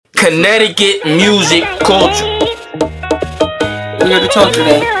Connecticut music culture. We're here to talk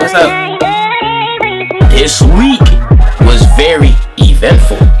today. What's up? This week was very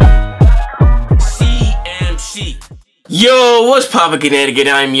eventful. CMC. Yo, what's poppin' Connecticut?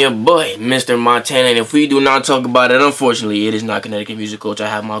 I'm your boy, Mr. Montana, and if we do not talk about it, unfortunately, it is not Connecticut music culture. I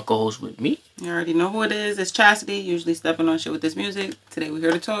have my co-host with me. You already know who it is. It's Chastity, usually stepping on shit with this music. Today we're here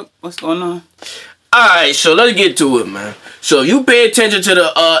to talk. What's going on? Alright, so let's get to it, man. So you pay attention to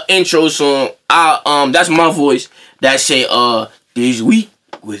the intro song. That's my voice that say this week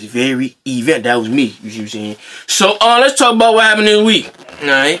was very event. That was me, you see what I'm saying? So let's talk about what happened this week.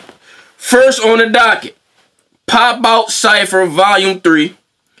 Alright. First on the docket, Pop Out Cypher Vol.3.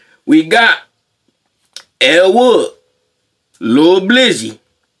 We got Elwood, Lil Blizzy,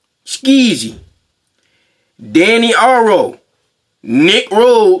 Skeezy, Danny Arrow, Nick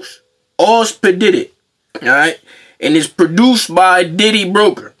Rose, did it. Alright? And it's produced by Diddy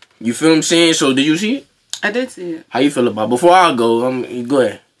Broker. You feel what I'm saying? So did you see it? I did see it. How you feel about it? Before I go, go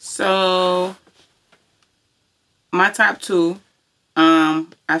ahead. So my top two,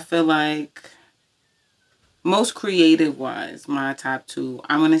 I feel like most creative wise, my top two,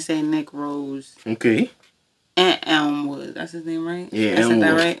 I'm gonna say Nick Rose. Okay. And Elmwood. That's his name, right? Yeah, I said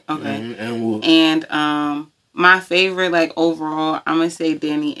that right? Okay. Elmwood. And my favorite, like overall, I'm gonna say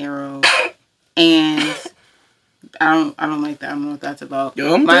Danny Arrow. And I don't like that. I don't know what that's about.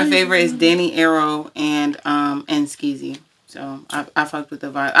 My favorite is Danny Arrow and Skeezy. So I fucked with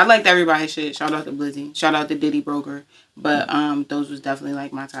the vibe. I liked everybody's shit. Shout out to Blizzy. Shout out to Diddy Broker. But those was definitely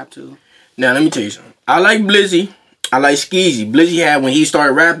like my top two. Now let me tell you something. I like Blizzy. I like Skeezy. Blizzy had, when he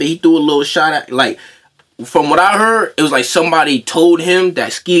started rapping, he threw a little shot at, like, from what I heard, it was like somebody told him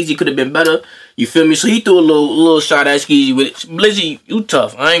that Skeezy could have been better. You feel me? So he threw a little shot at Skeezy with it. Blizzy, you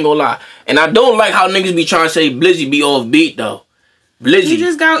tough. I ain't gonna lie. And I don't like how niggas be trying to say Blizzy be off beat though.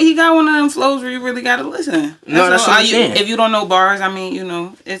 Blizzy. He got one of them flows where you really gotta listen. That's what I'm saying. If you don't know bars, I mean, you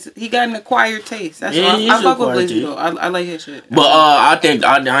know, he got an acquired taste. That's why I fuck with Blizzy though. I like his shit. But I think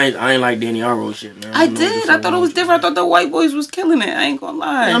I ain't like Danny Arrow shit, man. I did. I thought it was different. I thought the white boys was killing it. I ain't gonna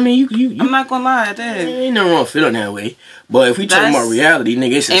lie. I mean, you I'm not gonna lie. I did. Ain't nothing wrong feeling that way. But if we talking about reality,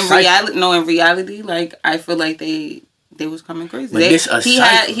 nigga, it's in reality, like I feel like they was coming crazy.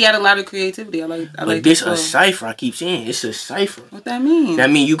 He had a lot of creativity. I like this a cipher. I keep saying it's a cipher. What that mean? That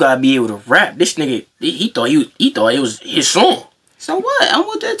mean you gotta be able to rap. This nigga, he thought it was his song. So what? I'm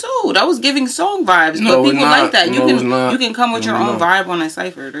with that too. That was giving song vibes. But people like that. You can come with your own vibe on a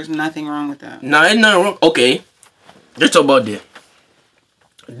cipher. There's nothing wrong with that. No, ain't nothing wrong. Okay, let's talk about this.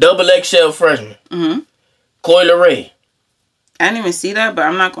 Double XL freshman. Coil Ray. I didn't even see that, but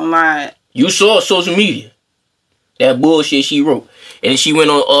I'm not gonna lie. You saw social media. That bullshit she wrote. And she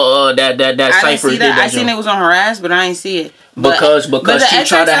went on that Cypher. I seen it was on her ass, but I ain't see it. Because she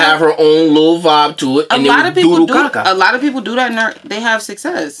tried to have her own little vibe to it. And a lot of people do that and they have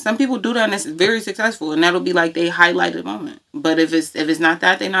success. Some people do that and it's very successful. And that'll be like they highlighted moment. But if it's not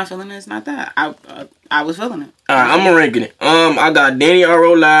that, they not feeling it, it's not that. I was feeling it. Alright, I'm ranking it. I got Danny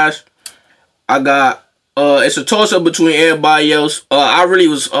Arrow last. I got it's a toss up between everybody else. I really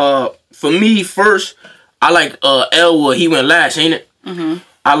was for me first. I like Elwood. He went last, ain't it?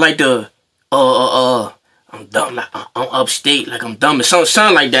 I like the I'm dumb, like I'm upstate, like I'm dumb. It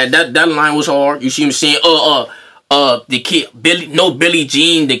sound like that. That line was hard. You see what I'm saying? The kid Billie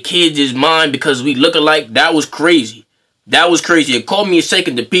Jean. The kids is mine because we look alike. That was crazy. It called me a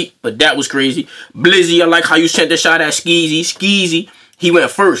second to peak, but that was crazy. Blizzy, I like how you sent the shot at Skeezy. He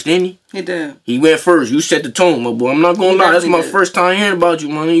went first, didn't he? He did. He went first. You set the tone, my boy. I'm not gonna lie. That's my first time hearing about you,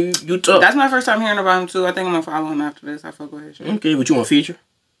 man. You tough. That's my first time hearing about him too. I think I'm gonna follow him after this. I fuck with his shit. Okay, but you want to feature?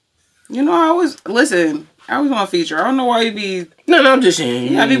 You know, I always want to feature. I don't know why you be. No, I'm just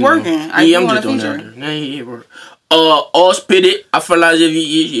saying. I be working. I'm just doing that. Nah, he work. Spit it. I felt like if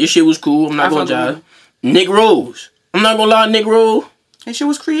your shit was cool. I'm not gonna jive. Nick Rose. I'm not gonna lie, Nick Rose. His shit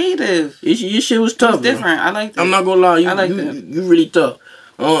was creative. Your shit was tough. It was different. I liked it. I'm not gonna lie. You really tough.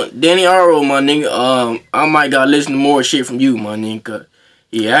 Danny Arrow, my nigga. I might gotta listen to more shit from you, my nigga.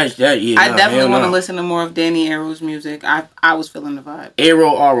 I definitely want to listen to more of Danny Arrow's music. I was feeling the vibe.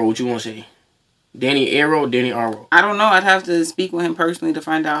 Arrow, what you want to say? Danny Arrow. I don't know. I'd have to speak with him personally to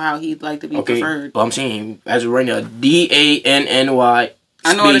find out how he'd like to be preferred. But I'm saying, as of right now, DANNY.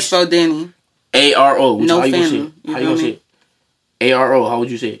 I know how to spell Danny. ARO. No how you gonna family. say it? How you gonna say it? ARO. How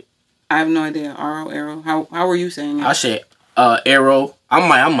would you say it? I have no idea. Arrow. How were you saying it? I said Arrow. I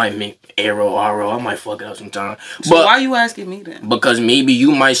might make Arrow. I might fuck it up sometime. So why are you asking me then? Because maybe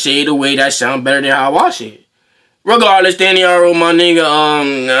you might say it a way that sound better than how I say it. Regardless, Danny Arrow, my nigga,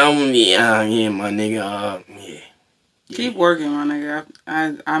 yeah, my nigga, yeah. Keep working, my nigga.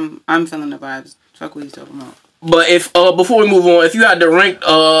 I'm feeling the vibes. Fuck what he's talking about. But if before we move on, if you had to rank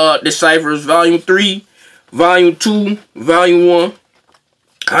the Cyphers Volume 3, Volume 2, Volume 1,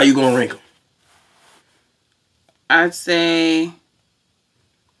 how you gonna rank them? I'd say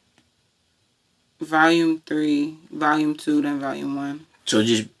Volume 3, Volume 2, then Volume 1. So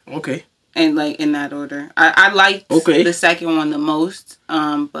just okay. And like in that order. I liked the second one the most.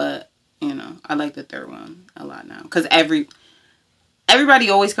 But you know, I like the third one a lot now. Cause everybody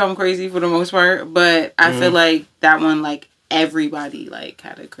always come crazy for the most part, but I feel like that one, like, everybody, like,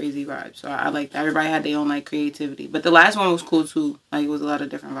 had a crazy vibe. So I like that. Everybody had their own, like, creativity. But the last one was cool, too. Like, it was a lot of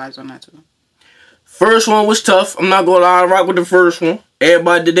different vibes on that, too. First one was tough. I'm not gonna lie, I rock with the first one.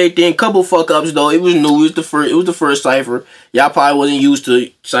 Everybody did their thing. Couple fuck-ups, though. It was new. It was the first Cypher. Y'all probably wasn't used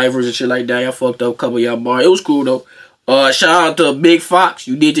to Cyphers and shit like that. Y'all fucked up a couple of y'all bars. It was cool, though. Shout out to Big Fox.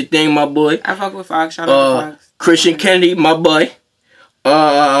 You did your thing, my boy. I fuck with Fox. Shout out to Fox. Christian Kennedy, my boy.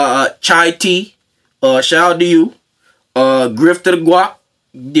 Chai T, shout out to you. Griff to the Guap,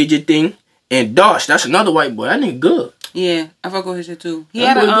 did your thing. And Dosh, that's another white boy. That nigga good. Yeah, I fuck with his shit too. He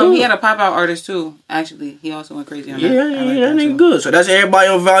had a pop out artist too. Actually, he also went crazy on that. Yeah, that nigga good. So that's everybody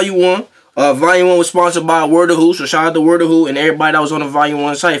on Volume 1. Volume 1 was sponsored by Word of Who, so shout out to Word of Who and everybody that was on the Volume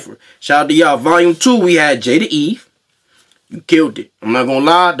 1 Cypher. Shout out to y'all. Volume 2, we had Jada Eve. You killed it. I'm not gonna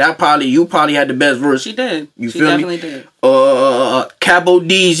lie. You probably had the best verse. She did. She feel definitely me? Did. Capo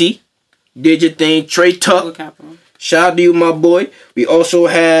Deezy did your thing. Trey Tuck. Shout out to you, my boy. We also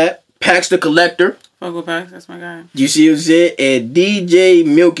had Pax the Collector. Fuck with Pax. That's my guy. You see what I'm saying? And DJ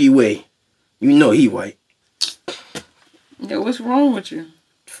Milky Way. You know he white. Yeah, what's wrong with you?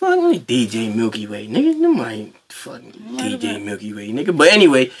 Fuck me, DJ Milky Way, nigga. Nobody fucking DJ Milky Way, nigga. But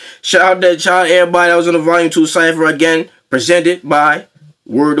anyway, shout out to everybody that was on the Volume 2 Cypher again. Presented by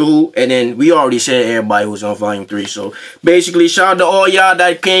Word of Who, and then we already said everybody who was on Volume 3. So basically, shout out to all y'all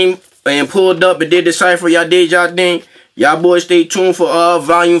that came and pulled up and did the Cypher. Y'all did y'all thing. Y'all boys stay tuned for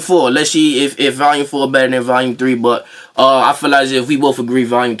Volume 4. Let's see if Volume 4 better than Volume 3. But I feel like if we both agree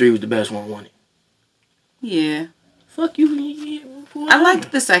Volume 3 was the best one, wasn't it? Yeah. Fuck you. I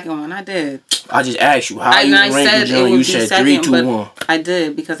liked the second one. I did. I just asked you how you ranked the joint. You said 3, 2, 1. I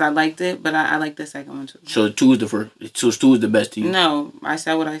did because I liked it, but I liked the second one too. So 2 is the first. So 2 is the best to you. No, I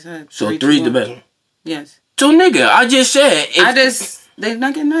said what I said. So 3 is the best one. Yes. So nigga, I just said. They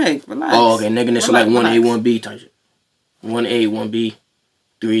neck and neck. Relax. Oh, okay, nigga. It's like 1A, 1B type shit. 1A, 1B,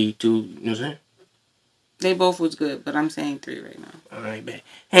 3, 2. You know what I'm saying? They both was good, but I'm saying 3 right now. Alright, man.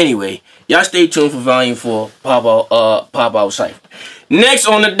 Anyway, y'all stay tuned for Volume 4 Pop Out Cypher. Next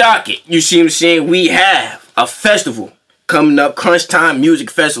on the docket, you see what I'm saying? We have a festival coming up, Crunch Time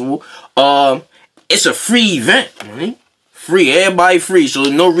Music Festival. It's a free event, right? Free, everybody free. So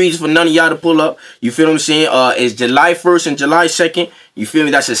there's no reason for none of y'all to pull up. You feel what I'm saying? It's July 1st and July 2nd. You feel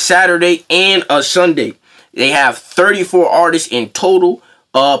me? That's a Saturday and a Sunday. They have 34 artists in total.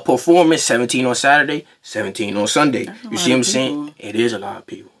 Performance 17 on Saturday, 17 on Sunday. You see what I'm saying? It is a lot of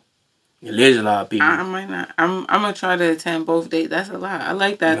people. It is a lot of people. I might not. I'm gonna try to attend both days. That's a lot. I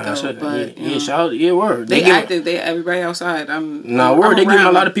like that though. But word. They active. Everybody outside. Word. They giving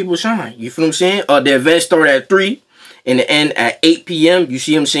a lot of people shine. You feel what I'm saying? The event start at 3 and the end at 8 p.m. You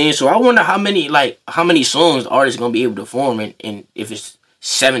see what I'm saying? So I wonder how many songs the artists gonna be able to perform and if it's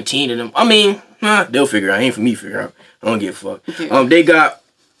 17 of them. I mean, they'll figure it out. Ain't for me to figure out. I don't give a fuck. Okay. They got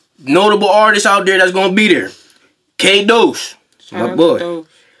notable artists out there that's gonna be there. K-Dose, my boy.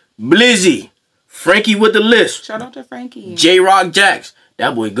 Blizzy, Frankie with the List. Shout out to Frankie. J-Rock Jax.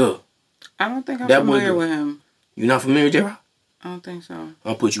 That boy good. I don't think I'm familiar with him. You not familiar with J-Rock? I don't think so.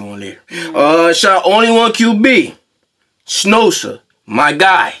 I'll put you on later. Shout Only One QB. Snosa, my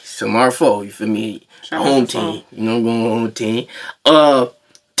guy. Samarfo, you feel me? Home team. You know I'm going home team.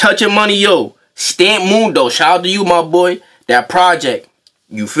 Touching Money Yo. Stamp Mundo. Shout out to you, my boy. That project.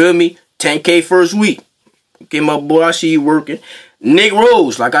 You feel me? 10K first week. Okay, my boy, I see you working. Nick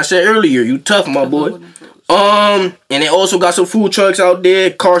Rose, like I said earlier, you tough, my boy. And they also got some food trucks out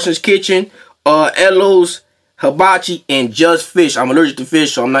there. Carson's Kitchen, Elo's, Hibachi, and Just Fish. I'm allergic to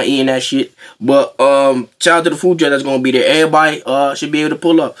fish, so I'm not eating that shit. But shout out to the food truck that's gonna be there. Everybody should be able to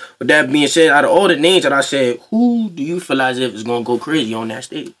pull up. With that being said, out of all the names that I said, who do you feel as if is gonna go crazy on that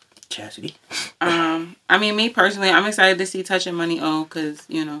stage? Chastity. I mean, me personally, I'm excited to see Touching Money O, because,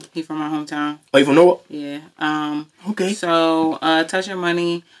 you know, he from my hometown. Oh, you from Norwalk? Yeah. Okay. So, Touching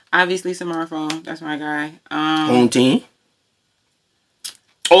Money, obviously Samara Phone, that's my guy. Home team.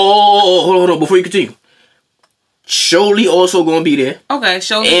 Oh, hold on, before you continue. Sholey also gonna be there. Okay,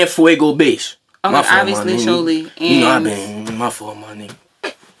 Sholey. And Fuego Bass. Okay, obviously Sholey. You know I've been, my fault, my nigga.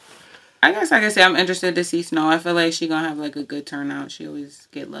 I guess I can say I'm interested to see Snow. I feel like she's gonna have like a good turnout. She always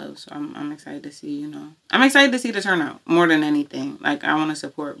get love, so I'm excited to see. I'm excited to see the turnout more than anything. Like I want to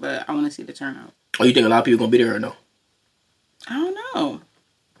support, but I want to see the turnout. Oh, you think a lot of people gonna be there or no? I don't know.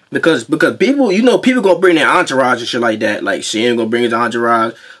 Because people, people gonna bring their entourage and shit like that. Like Sam gonna bring his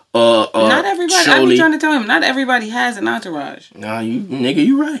entourage. Not everybody. I be trying to tell him. Not everybody has an entourage. Nah,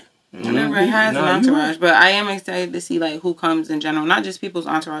 you right. Not everybody has an entourage, right. But I am excited to see like who comes in general. Not just people's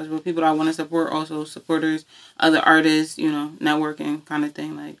entourage, but people that I want to support. Also supporters, other artists. Networking kind of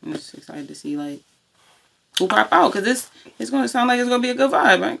thing. Like I'm just excited to see like who pop out because it's gonna sound like it's gonna be a good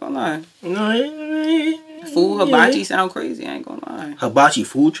vibe. I ain't gonna lie. No, Food hibachi sound crazy. I ain't gonna lie. Hibachi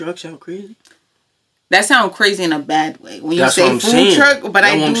food truck sound crazy. That sound crazy in a bad way. When you say food truck, but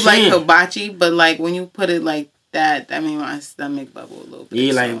I do like hibachi. But like when you put it like that made my stomach bubble a little bit.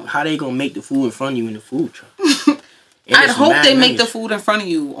 Yeah, like how they gonna make the food in front of you in the food truck? I'd hope they make the food in front of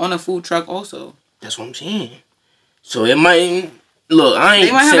you on a food truck also. That's what I'm saying. So it might look. I ain't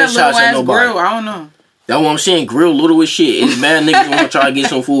sending shots at nobody. Grill. I don't know. That's what I'm saying. Grill little as shit. It's mad niggas wanna try to get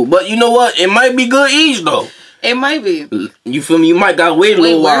some food, but you know what? It might be good eats though. It might be. You feel me? You might gotta wait a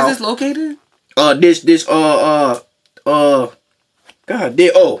little while. Where is this located?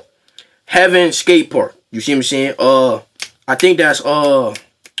 Heaven Skate Park. You see what I'm saying? I think that's God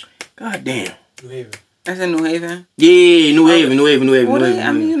damn. New Haven. That's in New Haven? Yeah, New Haven.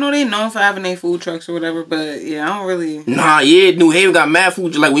 I mean, they known for having their food trucks or whatever, but yeah, I don't really... Nah, yeah, New Haven got mad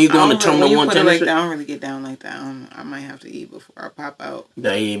food, like when you go on the Terminal 110. When you put it like that, I don't really get down like that. I might have to eat before I pop out.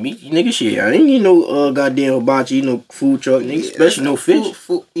 Yeah, me, nigga, shit. I ain't need no goddamn hibachi, no food truck, nigga, especially no fish.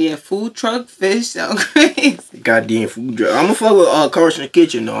 Food truck, fish sound crazy. Goddamn food truck. I'm gonna fuck with Carson's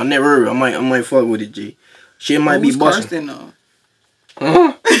Kitchen, though. I never heard. I might fuck with it, G. Shit might be busting. Carson, though?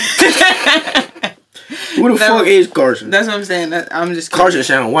 Huh? Who the fuck is Carson? That's what I'm saying. I'm just kidding. Carson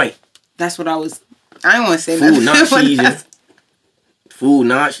sound white. That's what I was... I didn't want to say food not seasoned. Food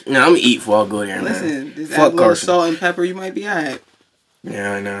not... Nah, I'm gonna eat before I go there, man. Listen, just add a little salt and pepper, you might be alright.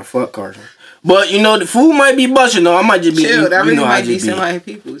 Nah, fuck Carson. But, the food might be busting, though. I might just be... Chill, that really might be somebody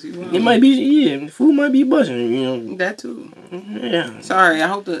people's. It might be, yeah. Food might be busting, That too. Yeah. Sorry, I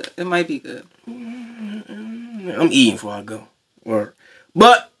hope it might be good. I'm eating before I go.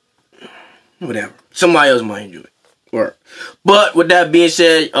 But... whatever. Somebody else might enjoy it. But with that being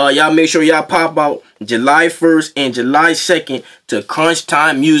said, y'all make sure y'all pop out July 1st and July 2nd to Crunch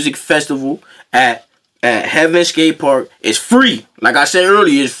Time Music Festival at Heaven Skate Park. It's free. Like I said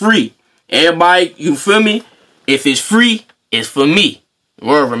earlier, it's free. Everybody, you feel me? If it's free, it's for me.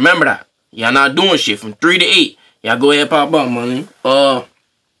 Remember that. Y'all not doing shit from 3 to 8. Y'all go ahead and pop out, money.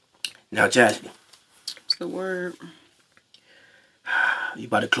 Now, Chastity. What's the word? You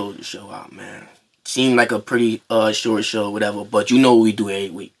about to close the show out, man. Seemed like a pretty short show, whatever, but you know what we do every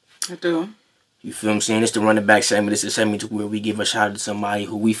week. I do. You feel what I'm saying? It's the running back segment. It's a segment where we give a shout out to somebody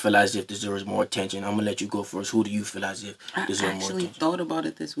who we feel as if deserves more attention. I'm gonna let you go first. Who do you feel as if deserves more attention? I actually thought about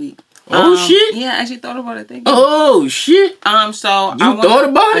it this week. Oh shit! Yeah, I actually thought about it. Thank you. Oh shit! So you thought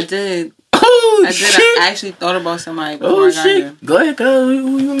about it? I did. Oh shit! I actually thought about somebody before I got here. Go ahead, cuz.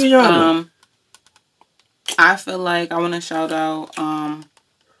 Who you want me to I feel like I want to shout out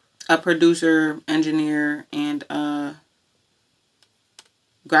a producer, engineer, and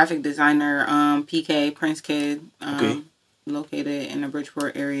graphic designer, PK Prince Kid, located in the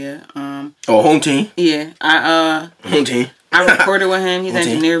Bridgeport area. Home team. Yeah, home team. I recorded with him. He's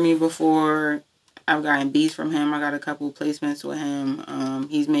engineered me before. I've gotten beats from him. I got a couple placements with him.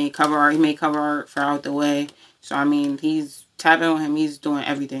 He's made cover art. He made cover art for Out the Way. So I mean, he's tapping with him. He's doing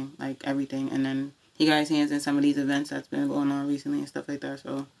everything, and then he got his hands in some of these events that's been going on recently and stuff like that.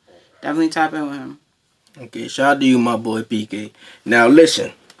 So definitely tap in with him. Okay, shout out to you, my boy PK. Now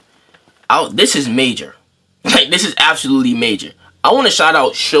listen, this is major. This is absolutely major. I want to shout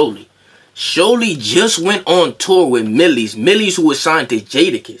out Sholey. Sholey just went on tour with Millie's. Millie's, who was signed to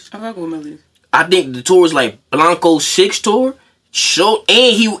Jadakiss. I fuck with Millie's. I think the tour was like Blanco 6 tour.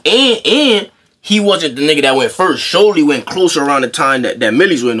 And he wasn't the nigga that went first. Sholey went closer around the time that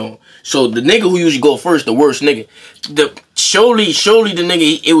Millie's went on. So the nigga who usually go first, the worst nigga. The Sholey the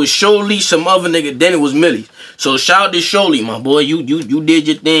nigga, it was Sholey, some other nigga, then it was Millie's. So shout out to Sholey, my boy. You did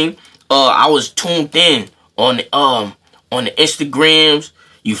your thing. I was tuned in on the Instagrams.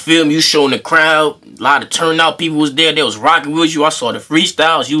 You feel me? You showing the crowd. A lot of turnout people was there. They was rocking with you. I saw the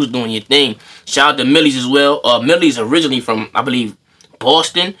freestyles. You was doing your thing. Shout out to Millie's as well. Millie's originally from, I believe,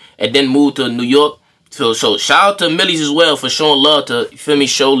 Boston, and then moved to New York. So shout out to Millie's as well for showing love to, you feel me,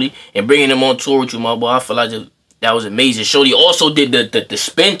 Sholey, and bringing them on tour with you, my boy. I feel like that was amazing. Sholey also did the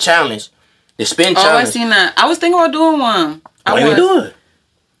spin challenge. The spin challenge. I seen that. I was thinking about doing one. Why you doing?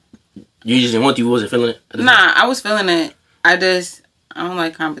 You just didn't want to. You wasn't feeling it? Nah, I was feeling it. I don't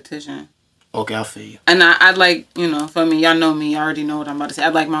like competition. Okay, I feel you. And I'd like, you know, for me, y'all know me, y'all already know what I'm about to say.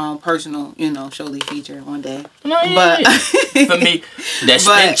 I'd like my own personal, you know, Sholy feature one day. No, yeah, but for me, that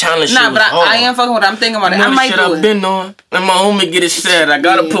spin challenge shit was hard. I am fucking with it. I'm thinking about it. I might shit do I've been on. And my homie get it sad. I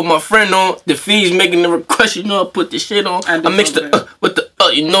gotta put my friend on. The fees making the request, you know, I put the shit on. I mix the with the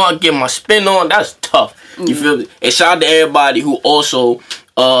you know, I get my spin on. That's tough. You feel me? And shout out to everybody who also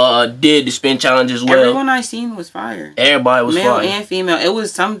did the spin challenge as well. Everyone I seen was fire. Everybody was male fire. And female. It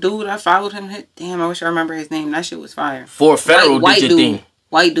was some dude I followed him. Damn, I wish I remember his name. That shit was fire. For Federal did your thing.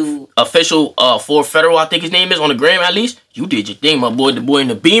 White dude. Official for Federal, I think his name is on the gram at least. You did your thing, my boy. The boy in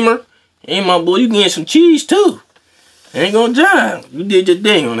the Beamer. Hey, my boy, you getting some cheese too. Ain't gonna jive. You did your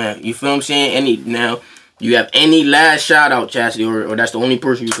thing on that. You feel what I'm saying? Now, you have any last shout out, Chastity, or that's the only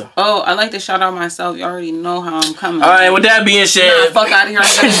person you got? Oh, I like to shout out myself. You already know how I'm coming. All right, with that being said, fuck out of here.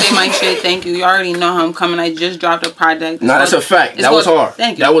 I'm gonna say my shit. Thank you. You already know how I'm coming. I just dropped a project. No, that's a fact. That was hard.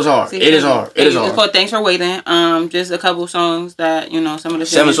 Thank you. That was hard. It is hard. It is hard. It's called Thanks for Waiting. Just a couple songs that, you know, some of the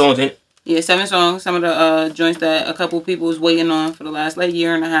 7 songs in it. Yeah, 7 songs. Some of the joints that a couple people was waiting on for the last like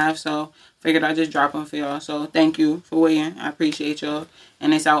year and a half. So figured I'd just drop them for y'all. So thank you for waiting. I appreciate y'all.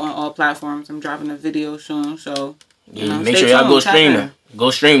 And it's out on all platforms. I'm dropping a video soon. So you know, make sure y'all go stream that.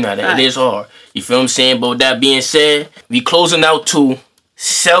 Go stream that. It is hard. You feel what I'm saying? But with that being said, we closing out to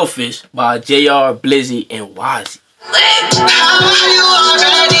Selfish by JR, Blizzy, and Wazzy.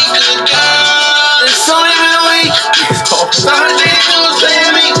 It's only been a week.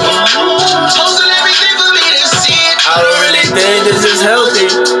 I don't really think this is healthy.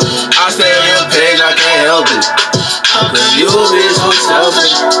 I stay on your page, I can't help it. Cause you be so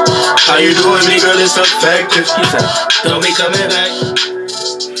selfish. How you doing me, girl? It's effective. Don't be coming back.